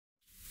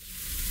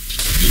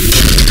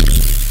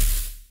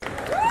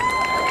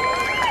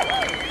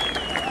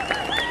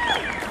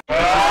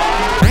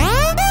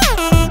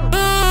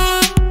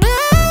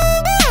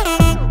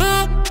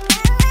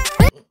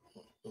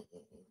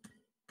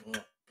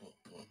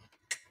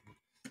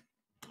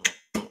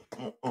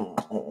Right,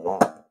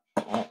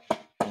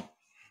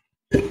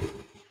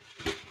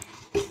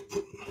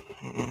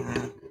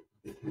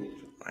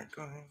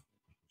 go ahead.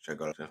 Should I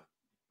go to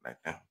like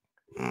that?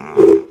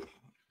 Mm.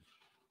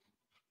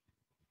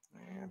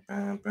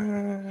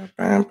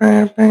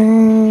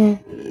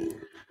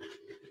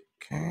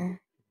 Okay.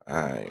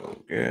 Alright,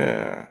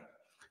 yeah.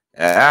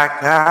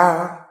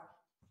 Yeah,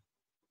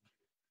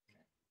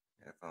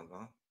 headphones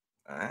on.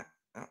 Alright.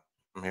 Oh,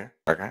 I'm here.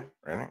 Okay.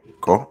 Ready?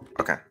 Cool.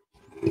 Okay.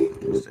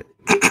 Let's see.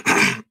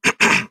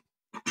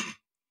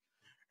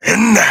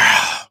 And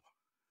now,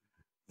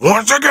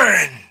 once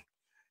again,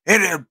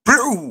 it is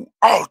Blue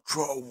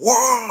Ultra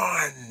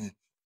One.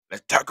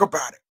 Let's talk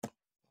about it.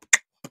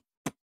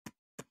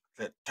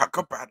 Let's talk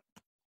about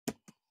it.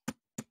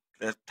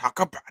 Let's talk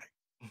about it.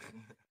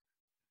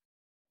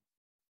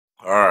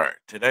 All right,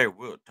 today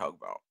we'll talk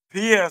about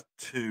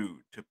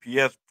PS2 to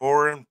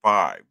PS4 and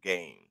 5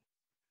 games,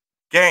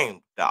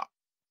 GameStop,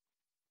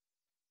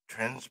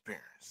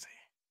 transparency,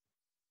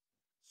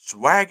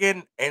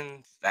 swagging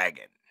and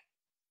sagging.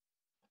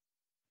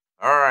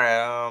 All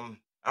right,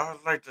 I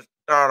would like to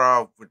start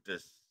off with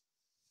this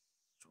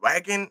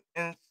swagging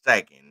and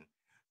sagging.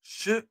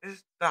 Should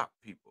it stop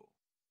people?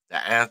 The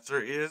answer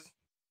is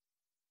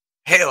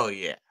hell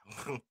yeah,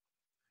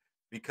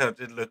 because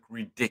it looked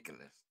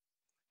ridiculous.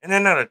 And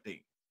another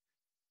thing,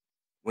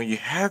 when you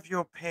have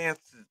your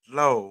pants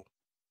low,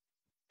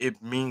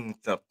 it means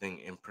something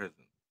in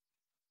prison.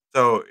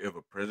 So if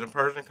a prison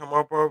person come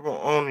up over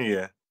on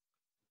you,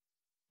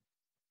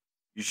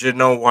 you should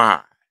know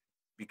why.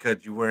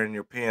 Because you're wearing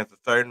your pants a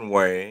certain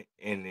way,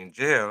 and in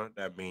jail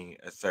that means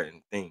a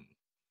certain thing.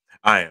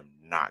 I am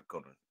not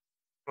gonna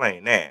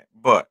explain that,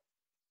 but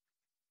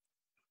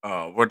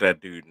what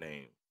that dude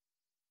name?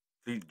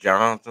 Pete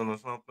Johnson or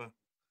something?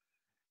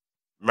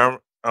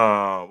 Remember?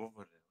 What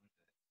was it?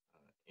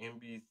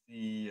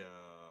 NBC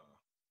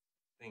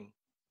thing.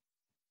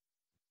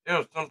 There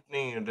was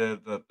something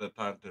that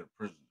talked to the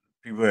prison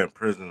people in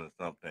prison or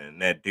something.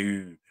 And that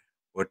dude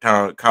would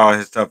call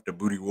himself the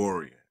booty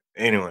warrior.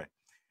 Anyway,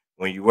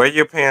 when you wear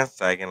your pants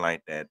sagging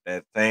like that,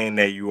 that's saying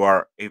that you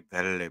are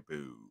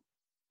available.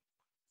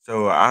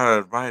 So I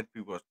advise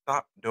people to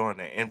stop doing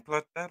that. And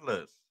plus, that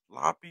looks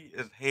sloppy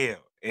as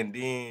hell. And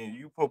then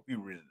you supposed to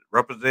be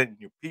representing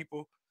your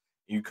people.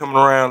 And you coming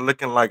around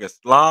looking like a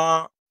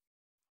slob.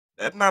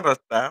 That's not a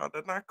style.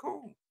 That's not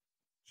cool.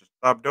 Just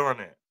stop doing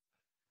that,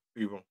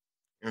 people,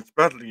 and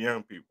especially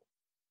young people.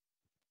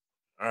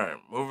 All right,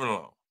 moving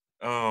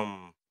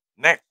along.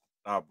 Next,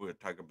 we'll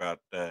talk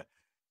about the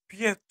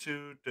PS2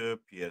 to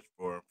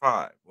PS4 and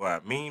 5. What I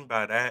mean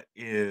by that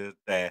is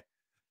that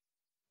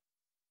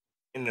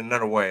in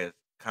another way, it's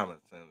common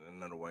sense. In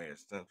another way,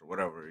 it's sense or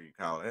whatever you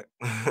call it.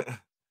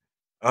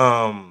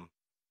 um,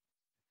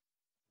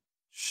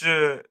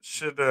 should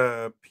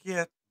a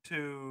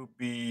PS2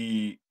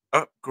 be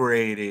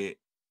upgraded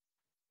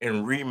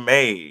and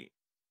remade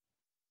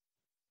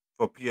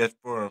for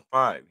PS4 and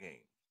 5 games?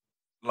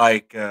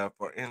 Like,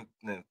 for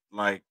instance,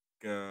 like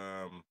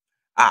um,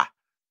 ah,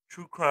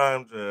 True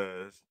Crimes,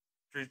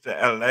 Streets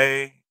of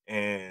LA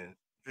and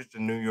Streets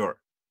of New York.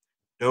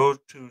 Those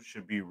two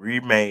should be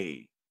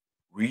remade,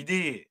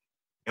 redid,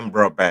 and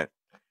brought back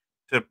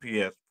to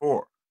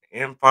PS4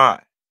 and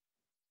 5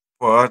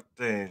 for us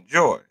to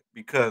enjoy.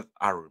 Because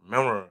I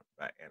remember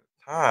back at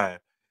the time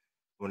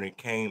when it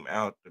came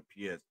out the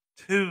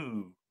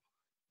PS2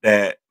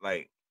 that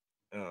like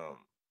um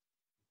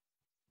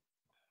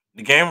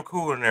the game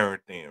cool and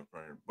everything,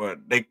 right?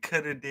 But they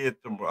could have did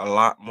some a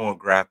lot more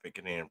graphic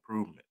and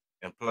improvement.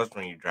 And plus,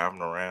 when you're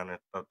driving around and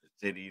stuff, the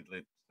city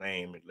look the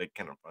same. It look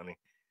kind of funny.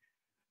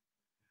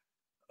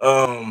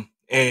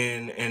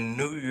 And in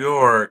New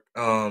York,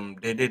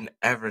 they didn't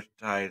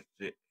advertise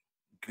it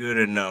good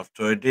enough,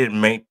 so it didn't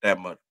make that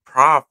much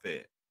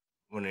profit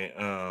when it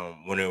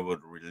was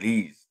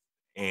released.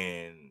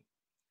 And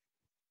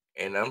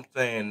I'm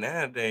saying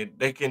nowadays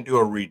they can do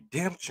a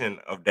redemption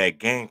of that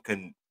game.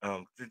 Can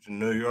Streets of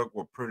New York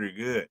were pretty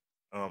good.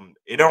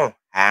 It don't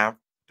have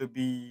to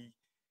be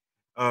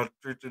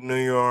Streets of New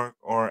York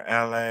or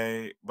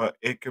LA, but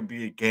it could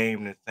be a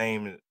game the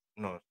same as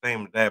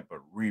same as that, but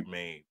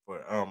remade.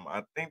 But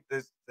I think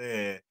they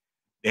said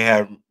they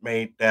have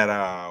made that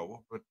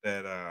what was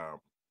that uh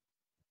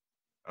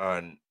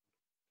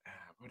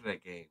what's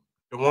that game?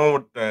 The one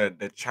with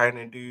the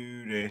China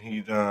dude and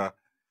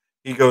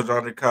he goes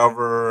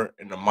undercover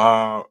in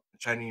the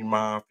Chinese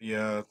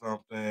mafia or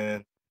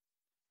something,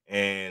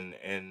 and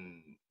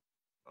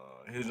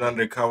he was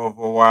undercover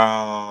for a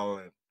while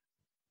and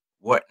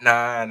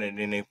whatnot, and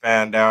then they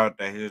found out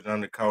that he was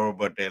undercover,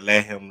 but they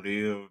let him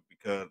live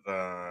because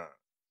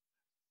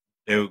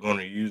they were going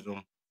to use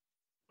him.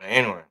 But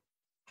anyway,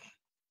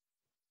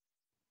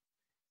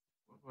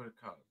 what was it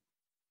called?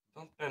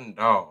 Something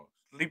dogs,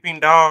 sleeping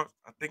dogs.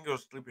 I think it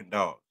was sleeping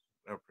dogs.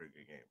 That was a pretty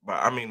good game.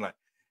 But I mean, like,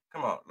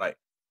 come on, like,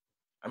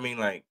 I mean,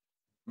 like,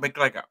 make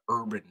like a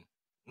urban,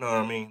 you know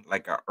what I mean?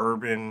 Like a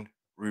urban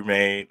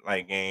remade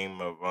like game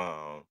of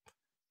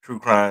True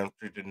Crime,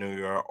 Street to New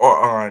York,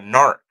 or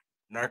Narc.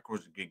 Narc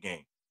was a good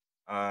game.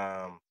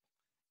 Um,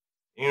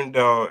 Even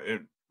though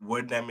it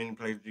wasn't that many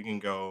places you can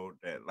go,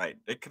 that like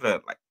they could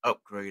have like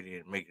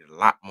upgraded and make it a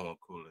lot more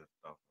cooler and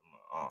stuff.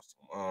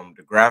 Awesome.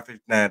 The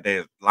graphics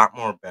nowadays is a lot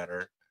more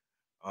better.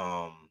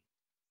 Um,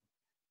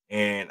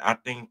 and I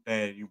think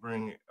that you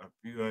bring a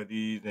few of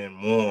these and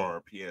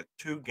more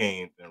PS2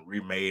 games and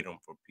remade them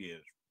for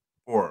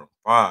PS4 and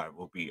 5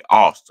 would be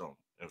awesome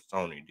if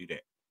Sony do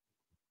that.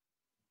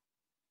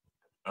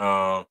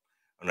 Um,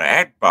 on the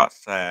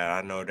Xbox side,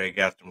 I know they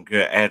got some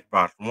good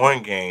Xbox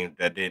One games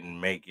that didn't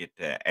make it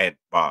to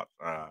Xbox.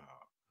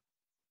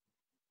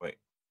 Wait,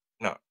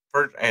 no,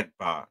 first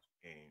Xbox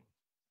game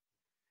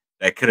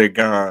that could have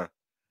gone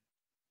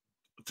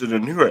to the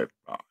new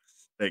Xbox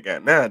they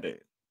got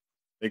nowadays.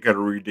 They could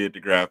have redid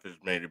the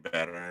graphics, made it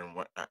better, and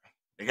whatnot.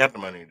 They got the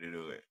money to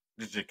do it.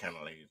 It's just kind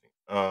of lazy.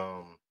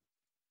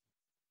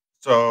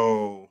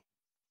 So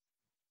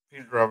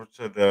please, Robert,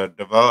 to the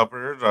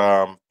developers,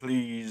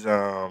 please,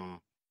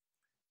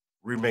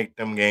 remake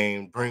them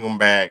games, bring them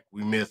back.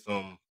 We miss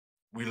them.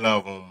 We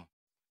love them.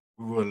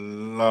 We would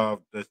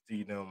love to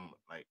see them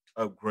like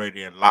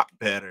upgraded a lot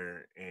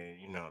better, and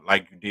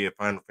like you did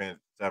Final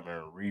Fantasy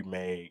VII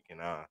remake and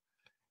a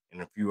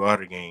few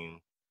other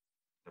games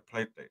to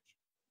PlayStation.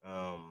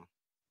 Um,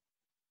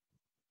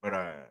 but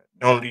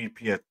don't leave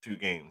PS2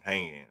 games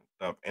hanging and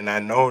stuff. And I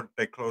know that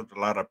they closed a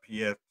lot of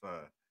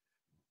PS3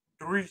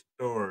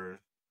 stores,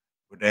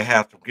 but they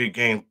have some good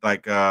games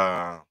like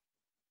what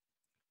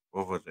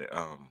was it?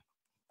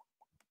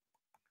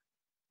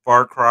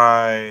 Far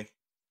Cry. I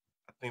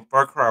think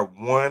Far Cry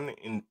 1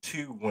 and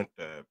 2 went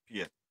to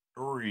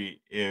PS3.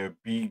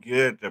 It'd be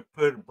good to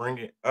bring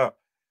it up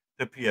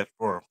to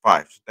PS4 and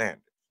 5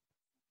 standards.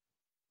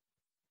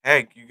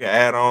 Heck, you can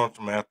add on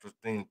some extra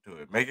things to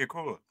it. Make it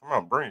cooler. Come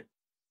on, bring it.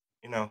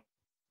 You know.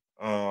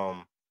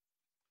 Um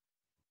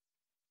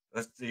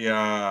let's see,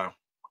 now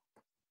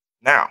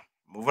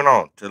moving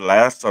on to the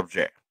last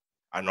subject.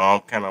 I know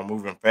I'm kind of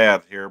moving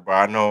fast here, but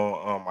I know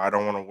I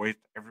don't want to waste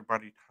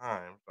everybody's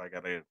time, so I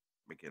gotta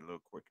make it a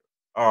little quicker.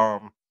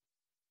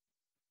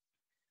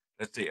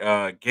 Let's see.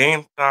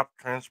 GameStop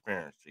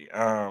transparency.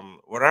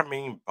 What I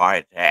mean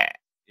by that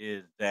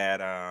is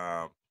that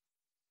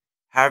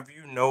have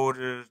you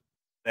noticed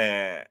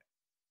that?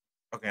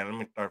 Okay, let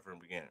me start from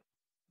the beginning.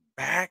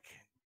 Back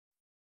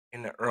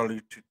in the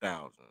early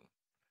 2000s,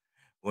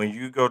 when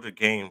you go to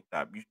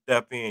GameStop, you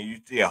step in, you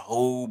see a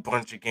whole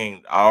bunch of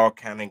games, all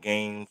kind of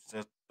game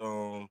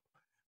system,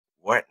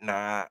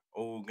 whatnot,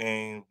 old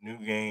games, new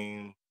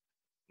games,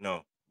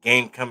 no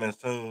game coming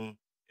soon.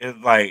 It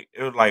was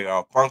like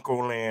a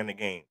Funko Land of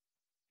game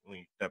when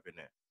you step in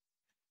there.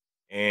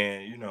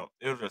 And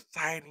it was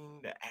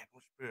exciting. The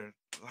atmosphere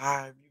is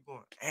live. You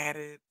going at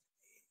it,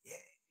 yeah.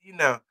 You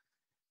know,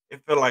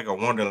 it felt like a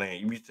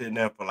wonderland. You be sitting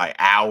there for like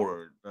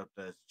hours,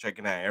 just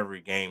checking out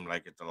every game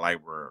like it's a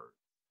library.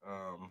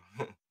 Um,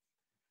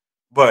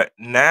 but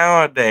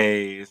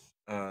nowadays,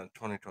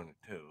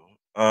 2022,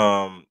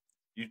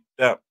 you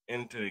step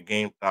into the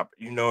GameStop,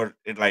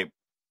 it like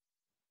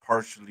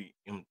partially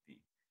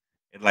empty.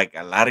 It like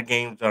a lot of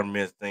games are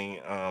missing.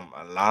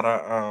 A lot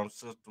of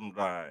systems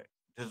are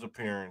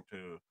disappearing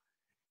too,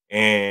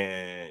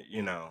 and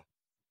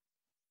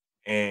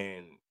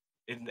and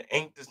it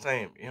ain't the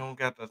same. It don't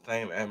got the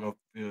same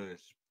atmosphere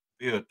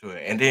feel to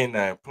it. And then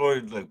the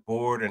employees look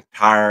bored and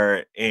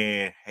tired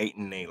and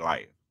hating their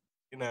life.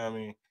 You know what I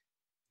mean?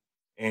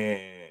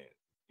 And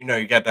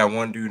you got that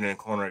one dude in the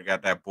corner,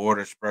 got that bored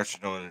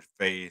expression on his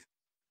face,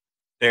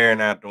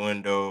 staring out the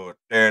window or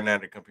staring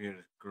at the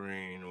computer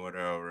screen or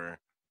whatever.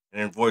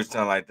 And his voice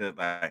sound like this,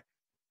 like,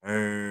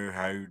 "Hey,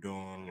 how you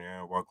doing?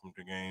 Yeah, welcome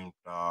to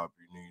GameStop.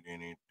 You need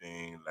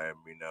anything, let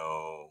me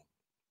know."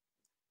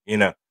 You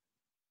know,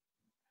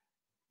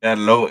 that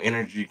low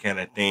energy kind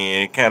of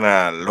thing. It kind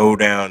of low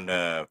down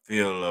the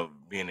feel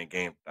of being a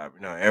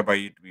GameStop.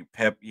 Everybody used to be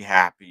peppy,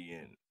 happy,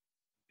 and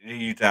they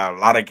used to have a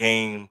lot of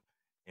games.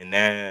 And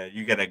then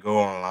you got to go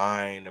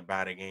online to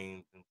buy the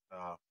games and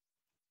stuff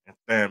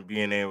instead of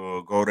being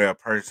able to go there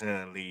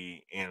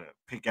personally and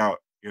pick out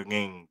your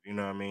games. You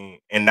know what I mean?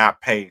 And not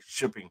pay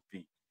shipping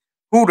fee.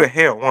 Who the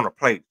hell want to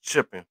pay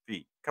shipping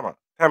fee? Come on,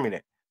 tell me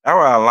that. That's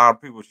why a lot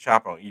of people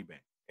shop on eBay.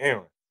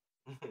 Anyway,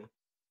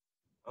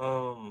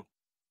 um,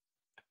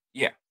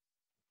 yeah.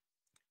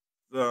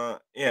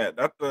 Yeah,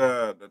 that's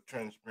the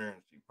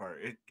transparency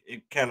part.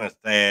 It kind of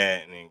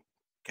sad and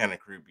kind of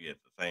creepy at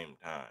the same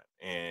time,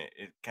 and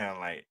it kind of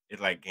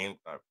like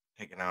GameStop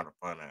taking out the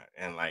fun out,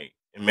 and like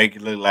it make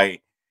it look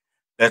like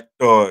that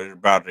store is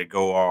about to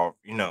go off.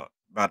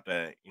 About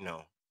to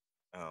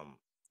um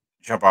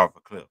jump off a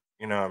cliff.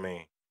 You know what I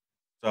mean?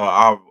 So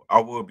I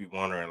would be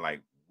wondering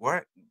like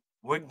what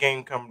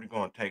game company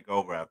gonna take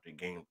over after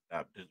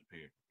GameStop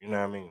disappear? You know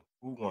what I mean?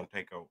 Who gonna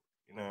take over?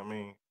 You know what I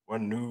mean?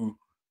 What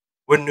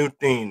new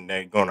thing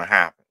that gonna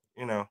happen,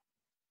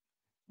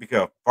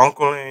 Because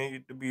Funkoland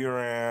used to be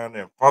around,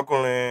 and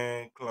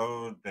Funkoland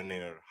closed, and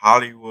then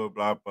Hollywood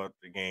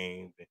Blockbuster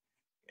Games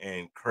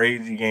and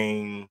Crazy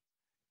Games,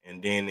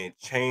 and then they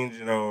changed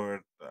it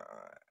over.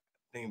 I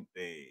think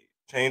they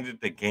changed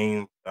it to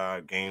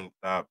GameStop.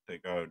 GameStop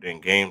took over.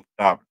 Then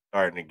GameStop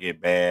starting to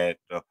get bad.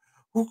 So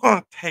who's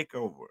gonna take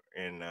over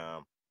and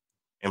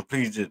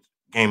please the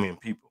gaming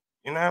people?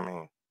 You know what I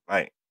mean?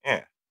 Like,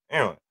 yeah.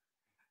 Anyway,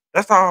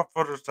 that's all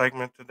for the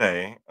segment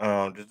today.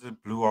 This is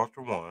Blue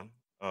Ultra One.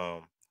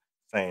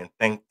 Saying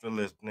thanks for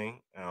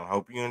listening.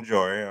 Hope you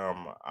enjoy.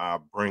 I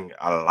bring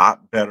a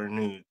lot better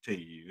news to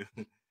you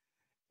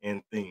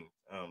and things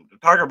to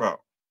talk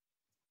about.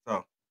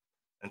 So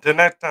until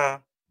next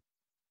time,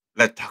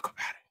 let's talk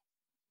about it.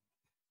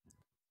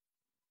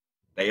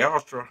 Stay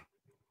Ultra.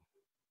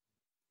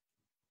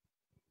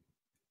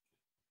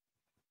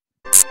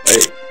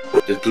 Hey,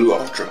 the Blue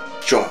Ultra.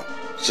 Join,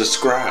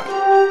 subscribe,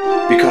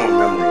 become a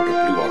member of the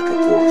Blue Ultra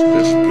Force.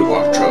 This is Blue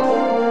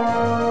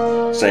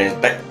Ultra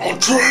saying thank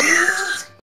Ultra.